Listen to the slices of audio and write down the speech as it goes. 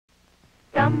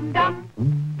Dum-dum,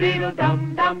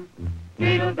 beetle-dum-dum,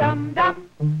 beetle-dum-dum,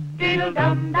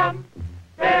 beetle-dum-dum.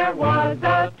 There was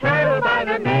a turtle by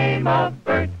the name of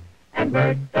Bert, and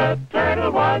Bert the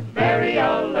turtle was very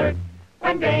alert.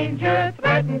 When danger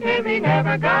threatened him, he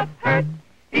never got hurt.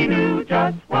 He knew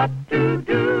just what to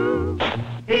do.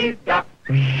 He ducked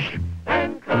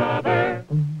and covered,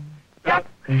 ducked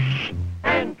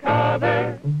and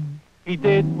covered. He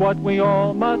did what we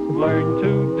all must learn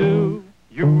to do.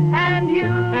 You and you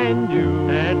and you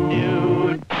and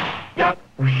you, duck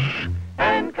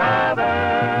and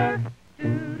cover.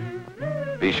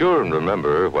 Be sure and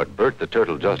remember what Bert the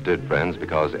Turtle just did, friends,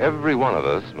 because every one of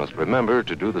us must remember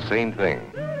to do the same thing.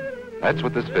 That's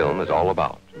what this film is all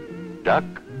about. Duck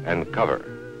and cover.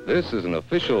 This is an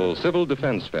official civil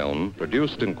defense film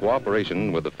produced in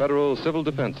cooperation with the Federal Civil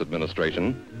Defense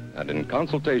Administration and in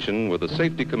consultation with the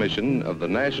Safety Commission of the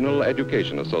National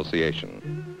Education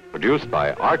Association. Produced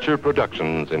by Archer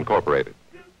Productions, Incorporated.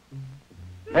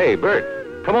 Hey,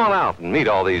 Bert, come on out and meet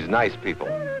all these nice people,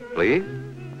 please.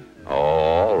 Oh,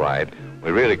 all right.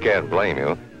 We really can't blame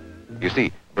you. You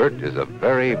see, Bert is a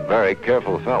very, very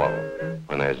careful fellow.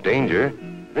 When there's danger,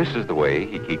 this is the way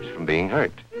he keeps from being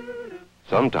hurt.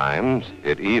 Sometimes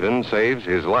it even saves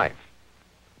his life.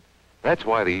 That's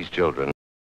why these children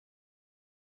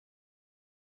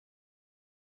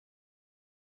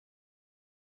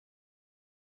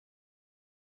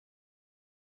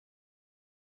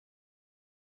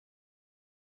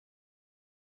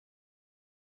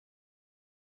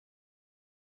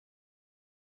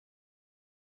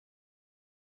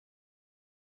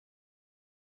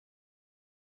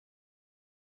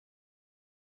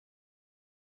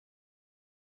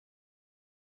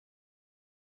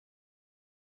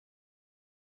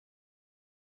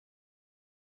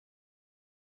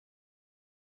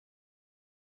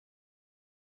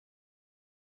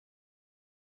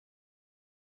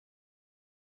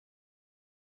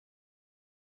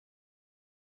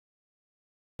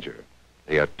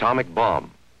the atomic bomb.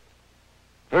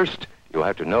 First, you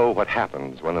have to know what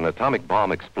happens when an atomic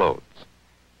bomb explodes.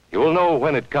 You will know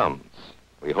when it comes.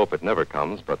 We hope it never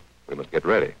comes, but we must get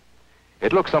ready.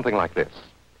 It looks something like this.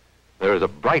 There is a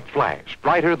bright flash,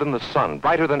 brighter than the sun,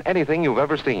 brighter than anything you've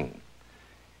ever seen.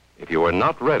 If you were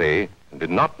not ready and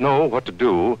did not know what to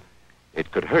do,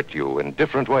 it could hurt you in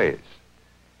different ways.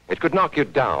 It could knock you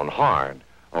down hard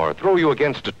or throw you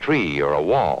against a tree or a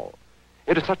wall.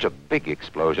 It is such a big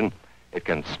explosion, it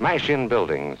can smash in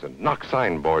buildings and knock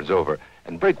signboards over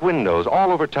and break windows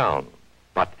all over town.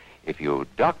 But if you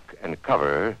duck and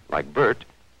cover like Bert,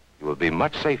 you will be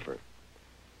much safer.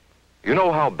 You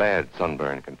know how bad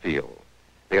sunburn can feel.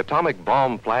 The atomic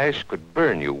bomb flash could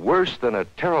burn you worse than a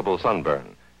terrible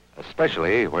sunburn,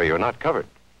 especially where you're not covered.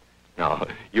 Now,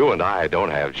 you and I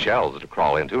don't have shells to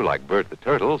crawl into like Bert the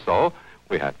Turtle, so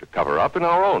we have to cover up in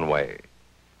our own way.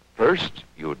 First,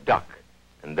 you duck.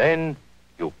 And then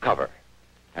you cover.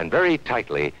 And very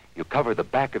tightly, you cover the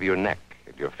back of your neck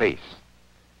and your face.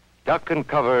 Duck and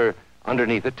cover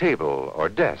underneath a table or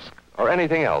desk or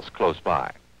anything else close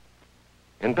by.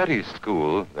 In Betty's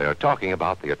school, they are talking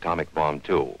about the atomic bomb,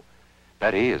 too.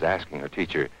 Betty is asking her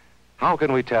teacher, how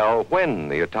can we tell when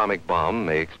the atomic bomb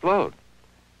may explode?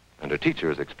 And her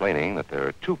teacher is explaining that there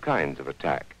are two kinds of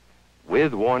attack,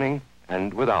 with warning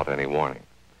and without any warning.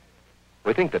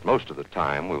 We think that most of the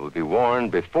time we will be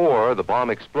warned before the bomb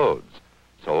explodes,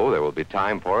 so there will be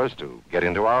time for us to get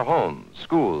into our homes,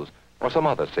 schools, or some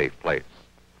other safe place.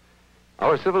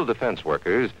 Our civil defense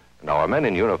workers and our men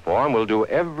in uniform will do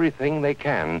everything they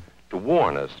can to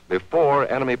warn us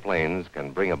before enemy planes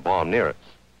can bring a bomb near us.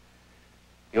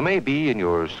 You may be in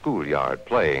your schoolyard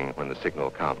playing when the signal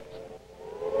comes.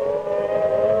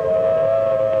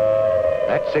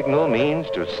 That signal means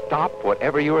to stop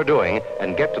whatever you are doing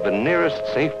and get to the nearest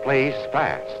safe place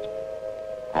fast.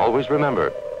 Always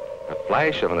remember, the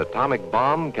flash of an atomic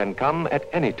bomb can come at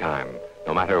any time,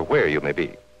 no matter where you may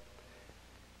be.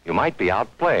 You might be out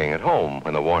playing at home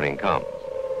when the warning comes.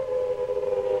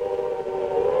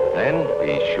 Then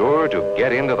be sure to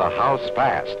get into the house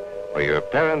fast, where your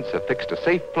parents have fixed a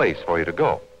safe place for you to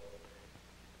go.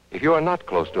 If you are not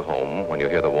close to home when you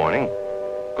hear the warning,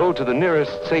 go to the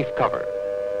nearest safe cover.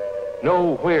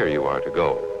 Know where you are to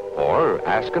go, or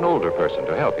ask an older person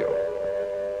to help you.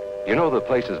 You know the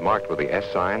places marked with the S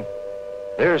sign?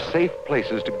 They're safe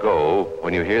places to go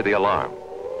when you hear the alarm.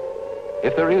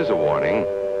 If there is a warning,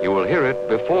 you will hear it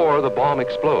before the bomb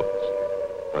explodes.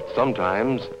 But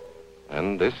sometimes,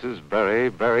 and this is very,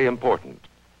 very important,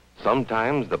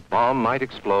 sometimes the bomb might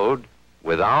explode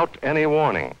without any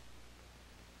warning.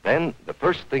 Then the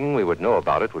first thing we would know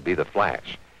about it would be the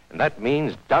flash. And that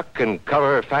means duck and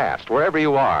cover fast, wherever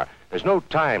you are, There's no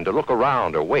time to look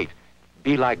around or wait.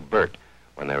 Be like Bert.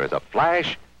 When there is a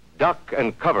flash, duck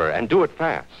and cover, and do it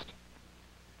fast.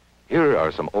 Here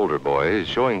are some older boys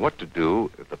showing what to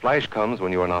do if the flash comes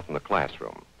when you are not in the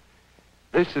classroom.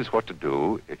 This is what to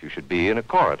do if you should be in a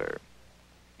corridor.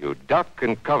 You duck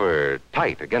and cover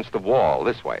tight against the wall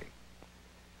this way.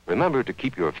 Remember to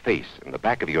keep your face and the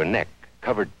back of your neck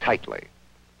covered tightly.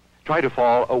 Try to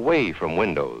fall away from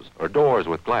windows or doors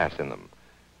with glass in them.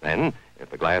 Then, if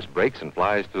the glass breaks and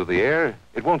flies through the air,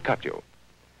 it won't cut you.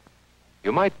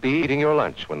 You might be eating your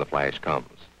lunch when the flash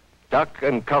comes. Duck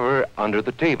and cover under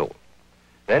the table.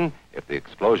 Then, if the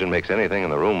explosion makes anything in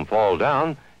the room fall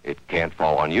down, it can't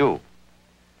fall on you.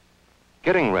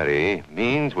 Getting ready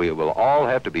means we will all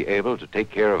have to be able to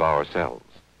take care of ourselves.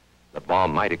 The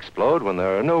bomb might explode when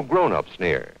there are no grown-ups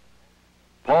near.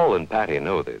 Paul and Patty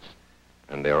know this,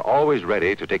 and they're always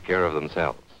ready to take care of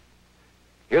themselves.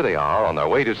 Here they are on their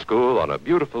way to school on a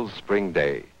beautiful spring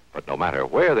day. But no matter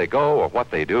where they go or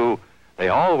what they do, they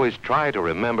always try to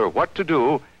remember what to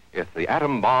do if the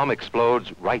atom bomb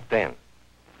explodes right then.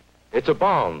 It's a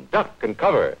bomb. Duck and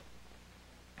cover.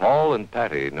 Paul and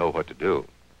Patty know what to do.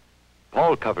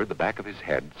 Paul covered the back of his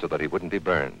head so that he wouldn't be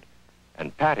burned,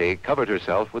 and Patty covered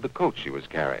herself with the coat she was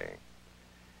carrying.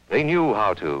 They knew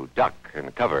how to duck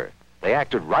and cover. They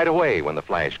acted right away when the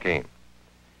flash came.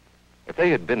 If they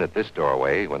had been at this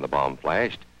doorway when the bomb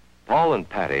flashed, Paul and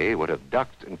Patty would have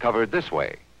ducked and covered this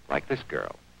way, like this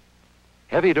girl.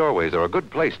 Heavy doorways are a good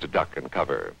place to duck and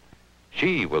cover.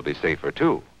 She will be safer,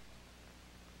 too.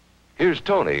 Here's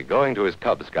Tony going to his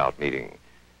Cub Scout meeting.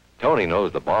 Tony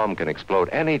knows the bomb can explode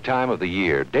any time of the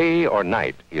year, day or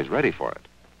night. He is ready for it.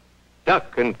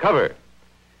 Duck and cover.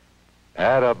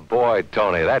 Atta boy,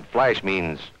 Tony. That flash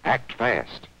means act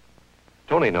fast.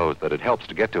 Tony knows that it helps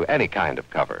to get to any kind of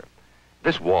cover.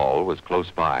 This wall was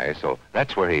close by, so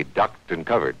that's where he ducked and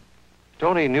covered.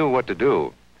 Tony knew what to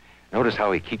do. Notice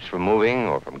how he keeps from moving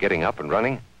or from getting up and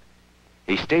running?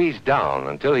 He stays down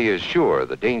until he is sure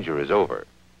the danger is over.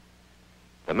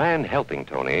 The man helping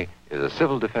Tony is a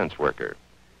civil defense worker.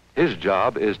 His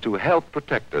job is to help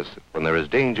protect us when there is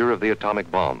danger of the atomic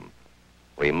bomb.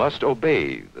 We must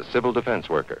obey the civil defense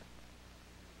worker.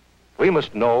 We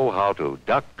must know how to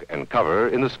duck and cover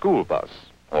in the school bus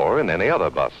or in any other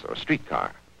bus or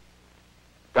streetcar.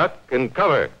 Duck and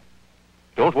cover.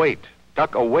 Don't wait.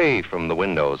 Duck away from the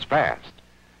windows fast.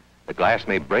 The glass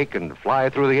may break and fly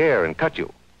through the air and cut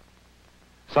you.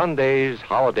 Sundays,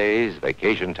 holidays,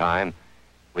 vacation time,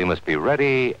 we must be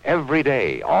ready every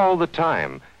day, all the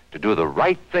time, to do the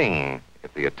right thing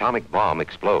if the atomic bomb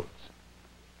explodes.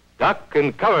 Duck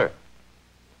and cover.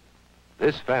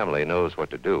 This family knows what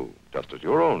to do, just as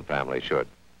your own family should.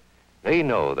 They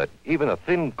know that even a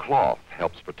thin cloth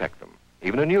helps protect them.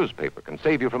 Even a newspaper can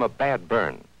save you from a bad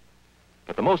burn.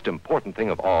 But the most important thing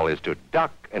of all is to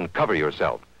duck and cover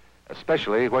yourself,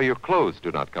 especially where your clothes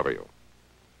do not cover you.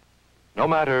 No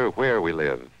matter where we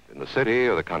live, in the city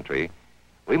or the country,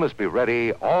 we must be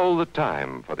ready all the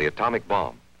time for the atomic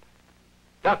bomb.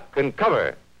 Duck and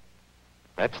cover.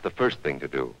 That's the first thing to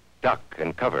do, duck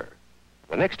and cover.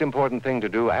 The next important thing to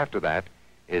do after that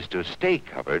is to stay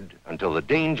covered until the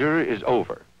danger is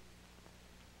over.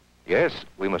 Yes,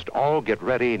 we must all get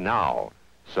ready now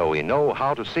so we know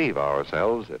how to save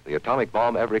ourselves if the atomic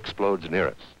bomb ever explodes near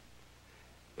us.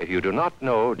 If you do not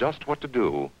know just what to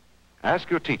do, ask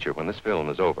your teacher when this film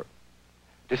is over.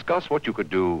 Discuss what you could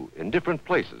do in different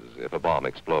places if a bomb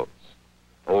explodes.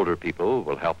 Older people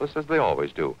will help us as they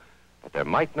always do, but there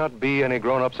might not be any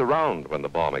grown-ups around when the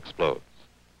bomb explodes.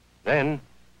 Then,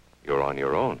 you're on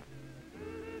your own.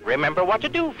 Remember what to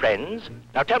do, friends.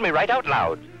 Now tell me right out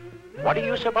loud. What are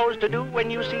you supposed to do when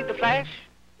you see the flash?